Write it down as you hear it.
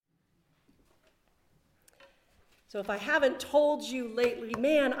So if I haven't told you lately,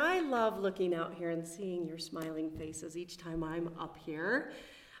 man, I love looking out here and seeing your smiling faces each time I'm up here.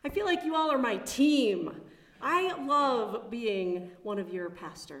 I feel like you all are my team. I love being one of your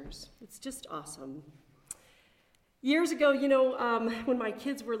pastors. It's just awesome. Years ago, when my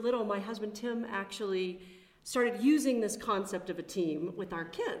kids were little, my husband Tim actually started using this concept of a team with our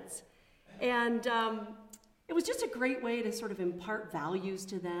kids. And it was just a great way to sort of impart values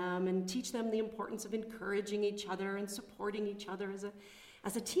to them and teach them the importance of encouraging each other and supporting each other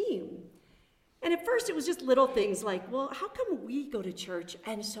as a team. And at first it was just little things like, well, how come we go to church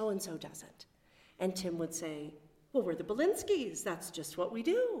and so doesn't? And Tim would say, well, we're the Belinskis. That's just what we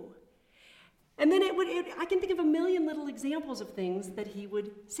do. And then I can think of a million little examples of things that he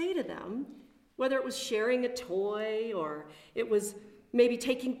would say to them, whether it was sharing a toy or it was maybe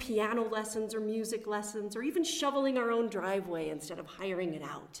taking piano lessons or music lessons or even shoveling our own driveway instead of hiring it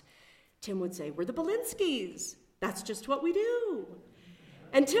out. Tim would say, we're the Belinskis. That's just what we do.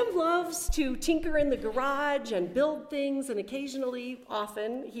 And Tim loves to tinker in the garage and build things, and occasionally,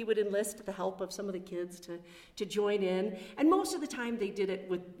 often, he would enlist the help of some of the kids to join in. And most of the time they did it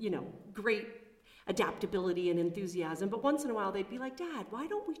with, great adaptability and enthusiasm. But once in a while they'd be like, Dad, why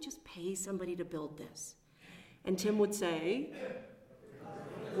don't we just pay somebody to build this? And Tim would say,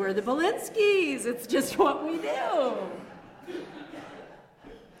 we're the Belinskis. It's just what we do.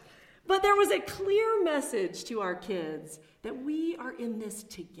 But there was a clear message to our kids that we are in this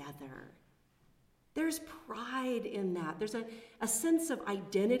together. There's pride in that. There's a sense of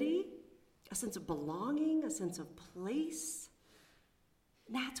identity, a sense of belonging, a sense of place.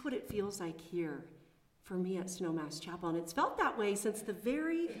 And that's what it feels like here for me at Snowmass Chapel. And it's felt that way since the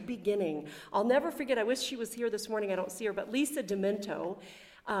very beginning. I'll never forget, I wish she was here this morning, I don't see her, but Lisa Demento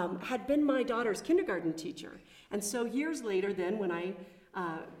had been my daughter's kindergarten teacher. And so years later then, when I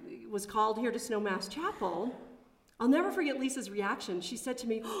was called here to Snowmass Chapel, I'll never forget Lisa's reaction. She said to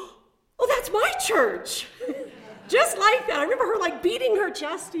me, oh, that's my church. Just like that. I remember her beating her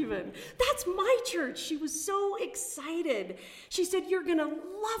chest even. That's my church. She was so excited. She said, you're going to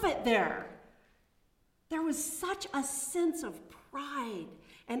love it there. There was such a sense of pride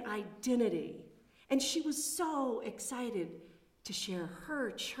and identity. And she was so excited to share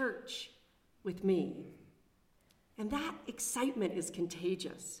her church with me. And that excitement is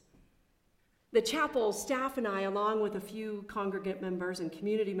contagious. The chapel staff and I, along with a few congregant members and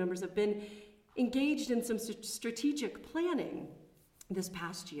community members, have been engaged in some strategic planning this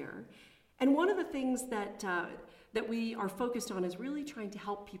past year. And one of the things that we are focused on is really trying to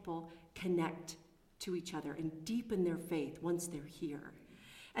help people connect to each other and deepen their faith once they're here.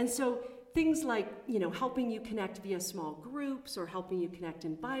 And so things like, helping you connect via small groups or helping you connect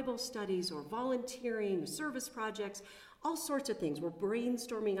in Bible studies or volunteering, service projects, all sorts of things. We're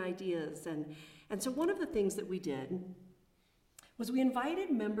brainstorming ideas. And so one of the things that we did was we invited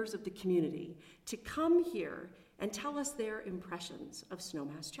members of the community to come here and tell us their impressions of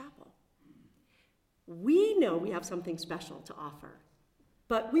Snowmass Chapel. We know we have something special to offer,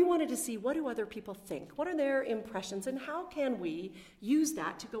 but we wanted to see, what do other people think? What are their impressions, and how can we use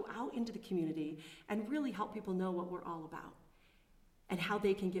that to go out into the community and really help people know what we're all about and how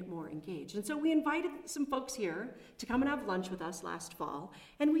they can get more engaged? And so we invited some folks here to come and have lunch with us last fall,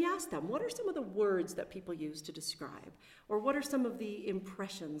 and we asked them, what are some of the words that people use to describe? Or what are some of the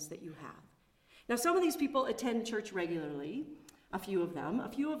impressions that you have? Now, some of these people attend church regularly, a few of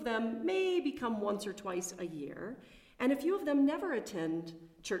them maybe come once or twice a year, and a few of them never attend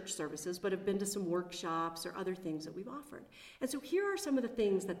church services, but have been to some workshops or other things that we've offered. And so here are some of the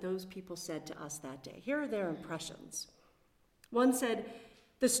things that those people said to us that day. Here are their impressions. One said,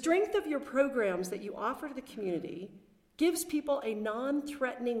 the strength of your programs that you offer to the community gives people a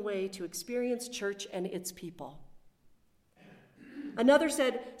non-threatening way to experience church and its people. Another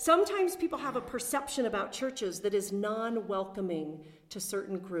said, sometimes people have a perception about churches that is non-welcoming to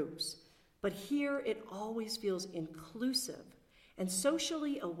certain groups, but here it always feels inclusive and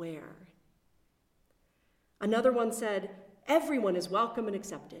socially aware. Another one said, everyone is welcome and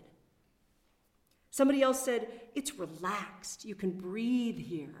accepted. Somebody else said, it's relaxed. You can breathe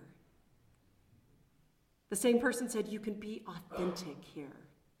here. The same person said, you can be authentic here.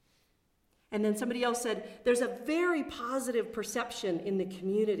 And then somebody else said, there's a very positive perception in the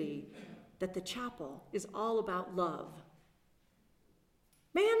community that the chapel is all about love.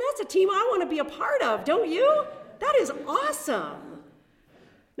 Man, that's a team I want to be a part of, don't you? That is awesome.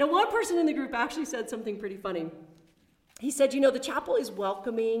 Now, one person in the group actually said something pretty funny. He said, the chapel is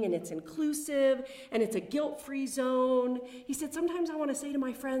welcoming and it's inclusive and it's a guilt-free zone. He said, sometimes I want to say to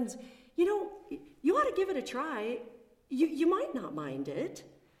my friends, you ought to give it a try. You might not mind it.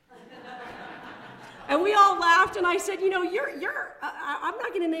 And we all laughed, and I said, I'm not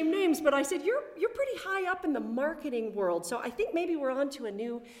going to name names, but I said, you're pretty high up in the marketing world, so I think maybe we're on to a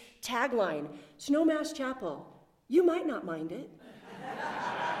new tagline. Snowmass Chapel, you might not mind it.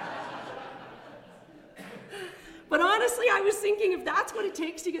 But honestly, I was thinking if that's what it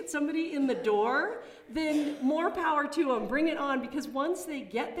takes to get somebody in the door, then more power to them. Bring it on, because once they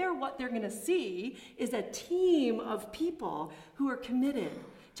get there, what they're going to see is a team of people who are committed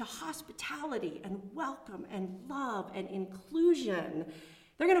to hospitality and welcome and love and inclusion.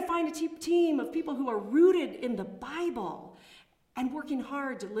 They're going to find a team of people who are rooted in the Bible and working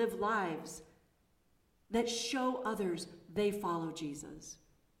hard to live lives that show others they follow Jesus.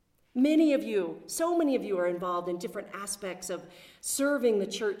 Many of you, so many of you are involved in different aspects of serving the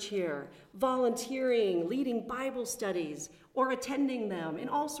church here, volunteering, leading Bible studies, or attending them in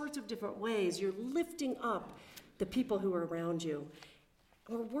all sorts of different ways. You're lifting up the people who are around you.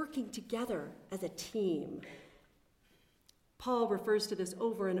 We're working together as a team. Paul refers to this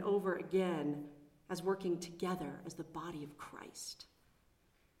over and over again as working together as the body of Christ.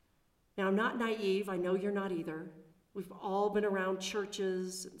 Now, I'm not naive. I know you're not either. We've all been around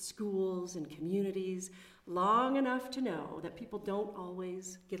churches, and schools, and communities long enough to know that people don't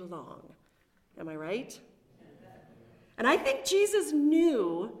always get along. Am I right? And I think Jesus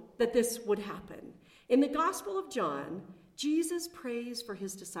knew that this would happen. In the Gospel of John, Jesus prays for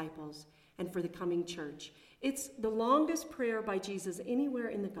his disciples and for the coming church. It's the longest prayer by Jesus anywhere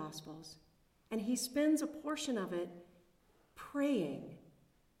in the Gospels, and he spends a portion of it praying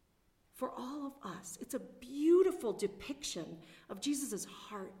for all of us. It's a beautiful depiction of Jesus'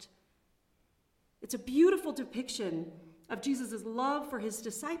 heart. It's a beautiful depiction of Jesus' love for his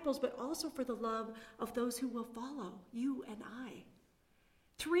disciples, but also for the love of those who will follow, you and I.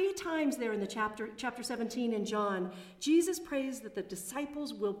 3 times there in the chapter 17 in John, Jesus prays that the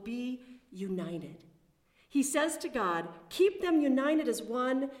disciples will be united. He says to God, keep them united as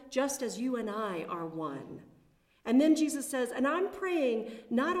one, just as you and I are one. And then Jesus says, and I'm praying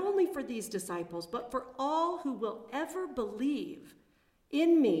not only for these disciples, but for all who will ever believe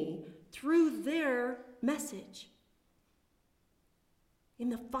in me through their message. In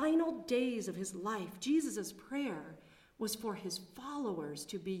the final days of his life, Jesus' prayer was for his followers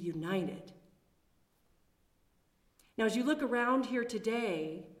to be united. Now, as you look around here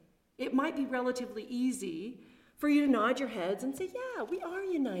today, it might be relatively easy for you to nod your heads and say, yeah, we are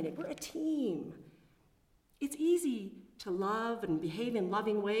united. We're a team. It's easy to love and behave in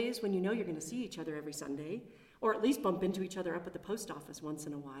loving ways when you know you're going to see each other every Sunday, or at least bump into each other up at the post office once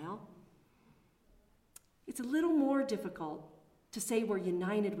in a while. It's a little more difficult to say we're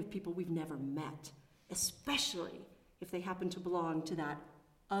united with people we've never met, especially if they happen to belong to that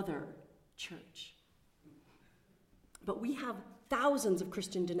other church. But we have thousands of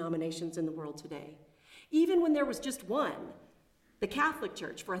Christian denominations in the world today. Even when there was just one, the Catholic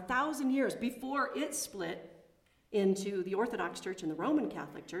Church, for 1,000 years before it split into the Orthodox Church and the Roman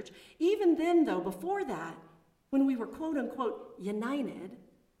Catholic Church, even then, though, before that, when we were quote-unquote united,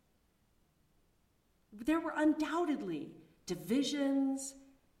 there were undoubtedly divisions,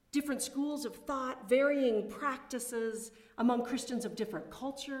 different schools of thought, varying practices among Christians of different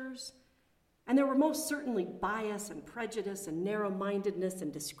cultures, and there were most certainly bias and prejudice and narrow-mindedness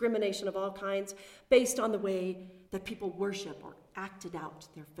and discrimination of all kinds based on the way that people worship or acted out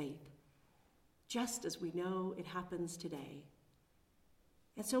their faith, just as we know it happens today.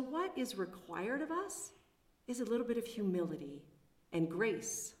 And so what is required of us is a little bit of humility and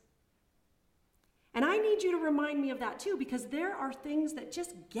grace. And I need you to remind me of that too, because there are things that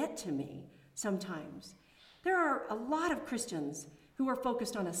just get to me sometimes. There are a lot of Christians who are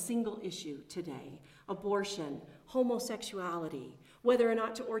focused on a single issue today: abortion, homosexuality, whether or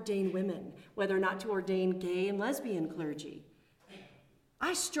not to ordain women, whether or not to ordain gay and lesbian clergy.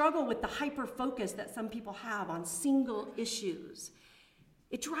 I struggle with the hyper-focus that some people have on single issues.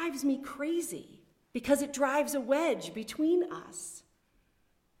 It drives me crazy because it drives a wedge between us.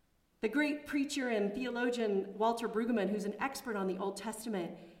 The great preacher and theologian Walter Brueggemann, who's an expert on the Old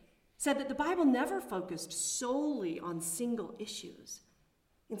Testament, said that the Bible never focused solely on single issues.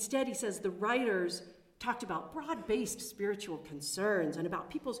 Instead, he says the writers talked about broad-based spiritual concerns and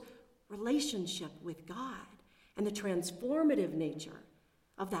about people's relationship with God and the transformative nature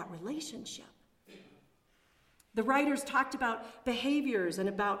of that relationship. The writers talked about behaviors and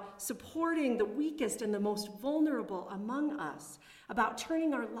about supporting the weakest and the most vulnerable among us, about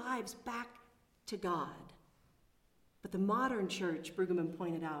turning our lives back to God. But the modern church, Brueggemann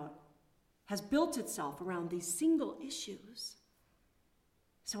pointed out, has built itself around these single issues.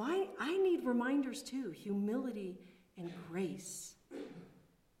 So I need reminders too, humility and grace.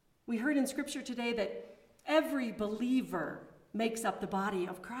 We heard in Scripture today that every believer makes up the body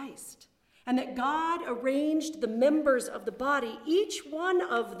of Christ, and that God arranged the members of the body, each one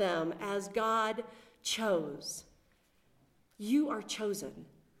of them as God chose. You are chosen,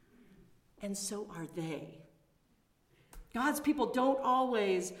 and so are they. God's people don't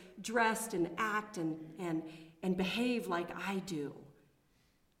always dress and act and behave like I do.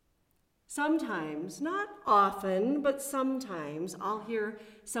 Sometimes, not often, but sometimes I'll hear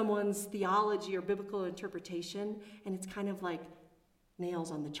someone's theology or biblical interpretation, and it's kind of like nails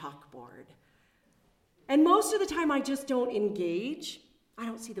on the chalkboard. And most of the time I just don't engage. I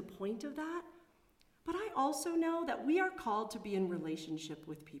don't see the point of that. But I also know that we are called to be in relationship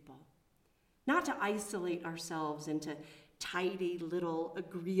with people, not to isolate ourselves into tidy little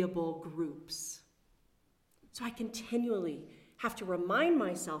agreeable groups. So I continually have to remind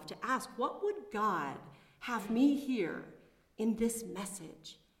myself to ask, what would God have me hear in this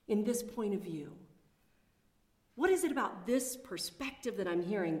message, in this point of view? What is it about this perspective that I'm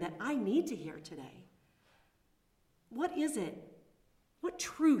hearing that I need to hear today? What is it? What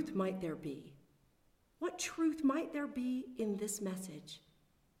truth might there be? What truth might there be in this message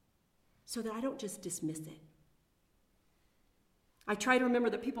so that I don't just dismiss it? I try to remember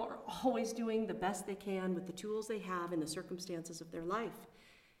that people are always doing the best they can with the tools they have in the circumstances of their life,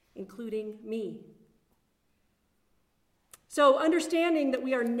 including me. So understanding that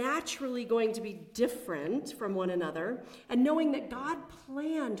we are naturally going to be different from one another, and knowing that God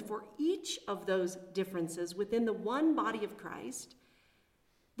planned for each of those differences within the one body of Christ,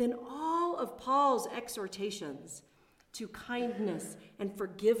 then all of Paul's exhortations to kindness and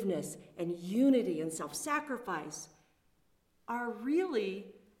forgiveness and unity and self-sacrifice are really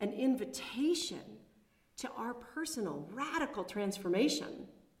an invitation to our personal, radical transformation.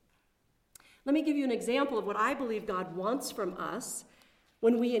 Let me give you an example of what I believe God wants from us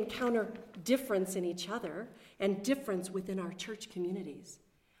when we encounter difference in each other and difference within our church communities.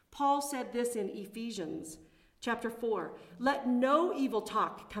 Paul said this in Ephesians chapter 4, "Let no evil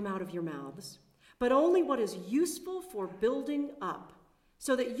talk come out of your mouths, but only what is useful for building up,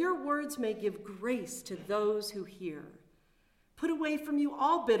 so that your words may give grace to those who hear. Put away from you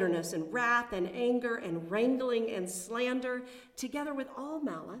all bitterness and wrath and anger and wrangling and slander, together with all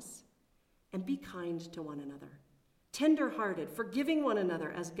malice, and be kind to one another, tender-hearted, forgiving one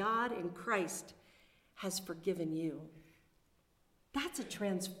another as God in Christ has forgiven you." That's a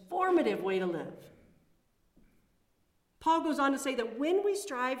transformative way to live. Paul goes on to say that when we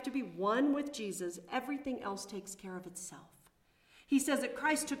strive to be one with Jesus, everything else takes care of itself. He says that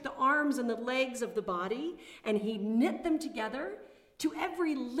Christ took the arms and the legs of the body and he knit them together to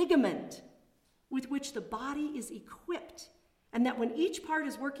every ligament with which the body is equipped, and that when each part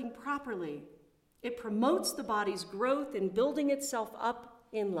is working properly, it promotes the body's growth in building itself up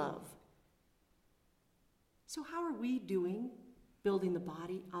in love. So how are we doing building the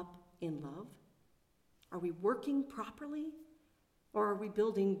body up in love? Are we working properly, or are we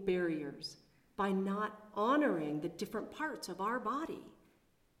building barriers by not honoring the different parts of our body?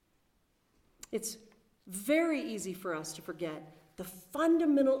 It's very easy for us to forget the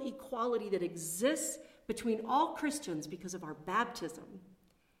fundamental equality that exists between all Christians because of our baptism.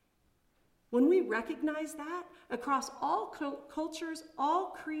 When we recognize that across all cultures,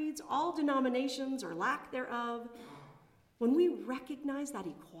 all creeds, all denominations or lack thereof, when we recognize that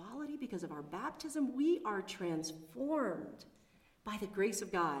equality because of our baptism, we are transformed by the grace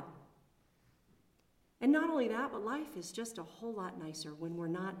of God. And not only that, but life is just a whole lot nicer when we're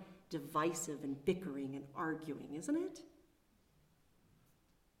not divisive and bickering and arguing, isn't it?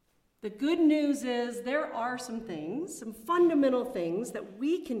 The good news is there are some things, some fundamental things that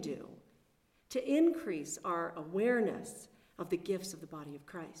we can do to increase our awareness of the gifts of the body of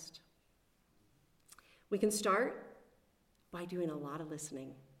Christ. We can start by doing a lot of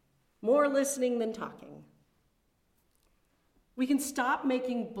listening, more listening than talking. We can stop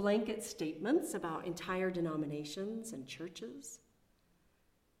making blanket statements about entire denominations and churches.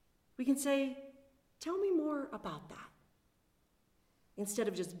 We can say, "Tell me more about that," instead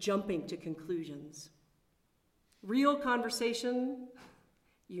of just jumping to conclusions. Real conversation,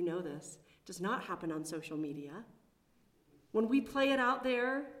 you know this, does not happen on social media. When we play it out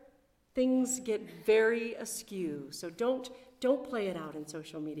there, things get very askew. So don't play it out in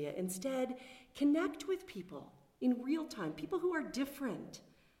social media. Instead, connect with people in real time, people who are different.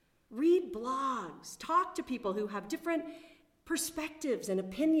 Read blogs, talk to people who have different perspectives and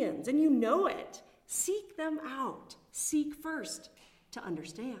opinions, and you know it. Seek them out. Seek first to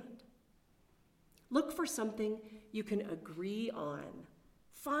understand. Look for something you can agree on.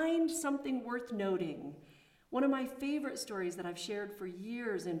 Find something worth noting One of my favorite stories that I've shared for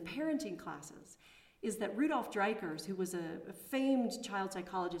years in parenting classes is that Rudolf Dreikurs, who was a famed child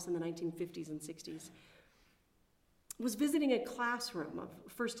psychologist in the 1950s and 60s, was visiting a classroom of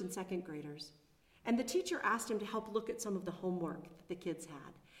first and second graders. And the teacher asked him to help look at some of the homework that the kids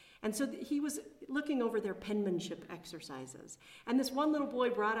had. And so he was looking over their penmanship exercises. And this one little boy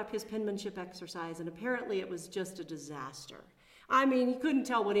brought up his penmanship exercise, and apparently it was just a disaster. I mean, he couldn't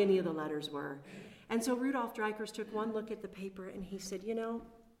tell what any of the letters were. And so Rudolf Dreikurs took one look at the paper and he said, you know,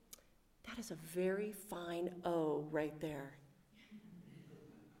 that is a very fine O right there.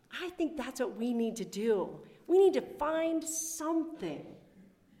 I think that's what we need to do. We need to find something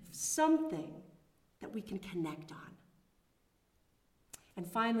that we can connect on. And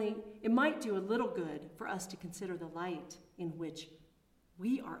finally, it might do a little good for us to consider the light in which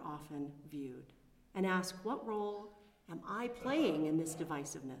we are often viewed and ask, what role am I playing in this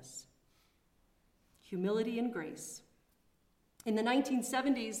divisiveness? Humility and grace. In the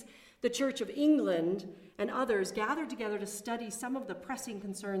 1970s, the Church of England and others gathered together to study some of the pressing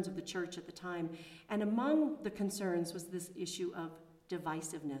concerns of the church at the time. And among the concerns was this issue of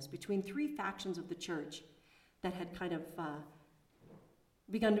divisiveness between three factions of the church that had kind of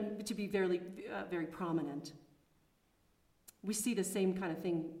begun to be very, very prominent. We see the same kind of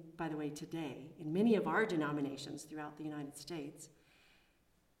thing, by the way, today in many of our denominations throughout the United States.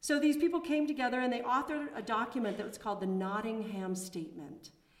 So these people came together and they authored a document that was called the Nottingham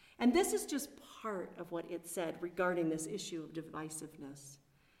Statement. And this is just part of what it said regarding this issue of divisiveness.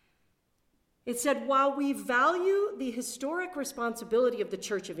 It said, while we value the historic responsibility of the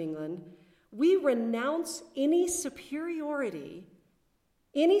Church of England, we renounce any superiority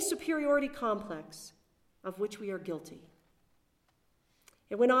complex of which we are guilty.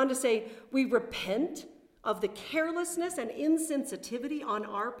 It went on to say, we repent of the carelessness and insensitivity on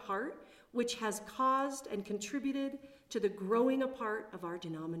our part, which has caused and contributed to the growing apart of our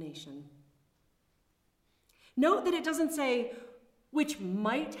denomination. Note that it doesn't say, which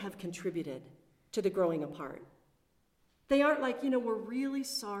might have contributed to the growing apart. They aren't like, we're really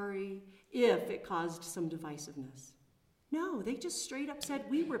sorry if it caused some divisiveness. No, they just straight up said,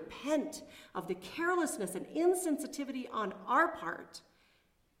 we repent of the carelessness and insensitivity on our part,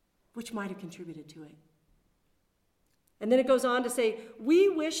 which might have contributed to it. And then it goes on to say, we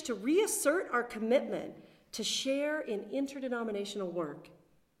wish to reassert our commitment to share in interdenominational work.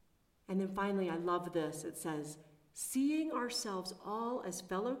 And then finally, I love this. It says, seeing ourselves all as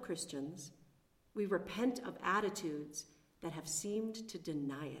fellow Christians, we repent of attitudes that have seemed to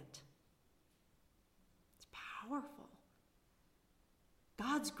deny it. It's powerful.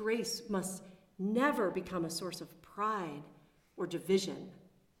 God's grace must never become a source of pride or division.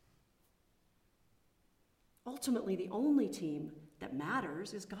 Ultimately, the only team that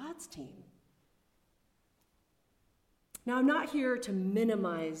matters is God's team. Now, I'm not here to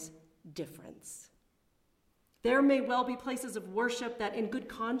minimize difference. There may well be places of worship that, in good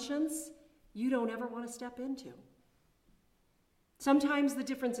conscience, you don't ever want to step into. Sometimes the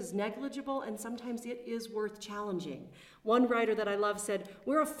difference is negligible, and sometimes it is worth challenging. One writer that I love said,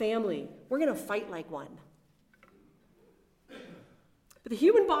 we're a family. We're going to fight like one. But the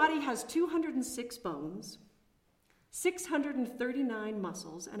human body has 206 bones, 639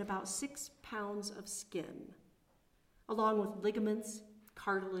 muscles, and about 6 pounds of skin, along with ligaments,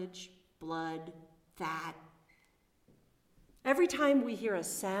 cartilage, blood, fat. Every time we hear a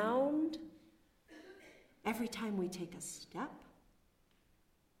sound, every time we take a step,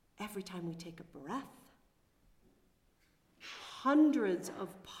 every time we take a breath, hundreds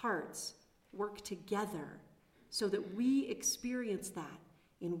of parts work together so that we experience that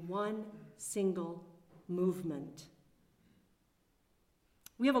in one single movement.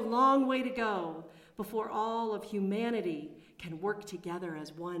 We have a long way to go before all of humanity can work together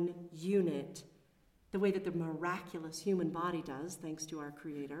as one unit, the way that the miraculous human body does, thanks to our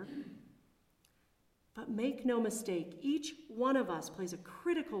Creator. But make no mistake, each one of us plays a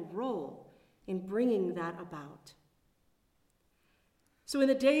critical role in bringing that about. So in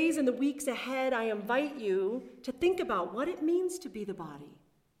the days and the weeks ahead, I invite you to think about what it means to be the body,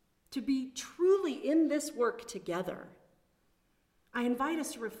 to be truly in this work together. I invite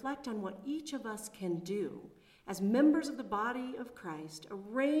us to reflect on what each of us can do as members of the body of Christ,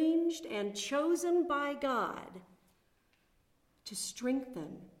 arranged and chosen by God to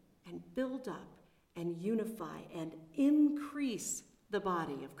strengthen and build up and unify and increase the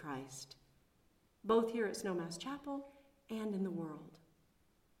body of Christ, both here at Snowmass Chapel and in the world.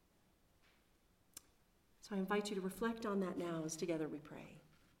 So I invite you to reflect on that now as together we pray.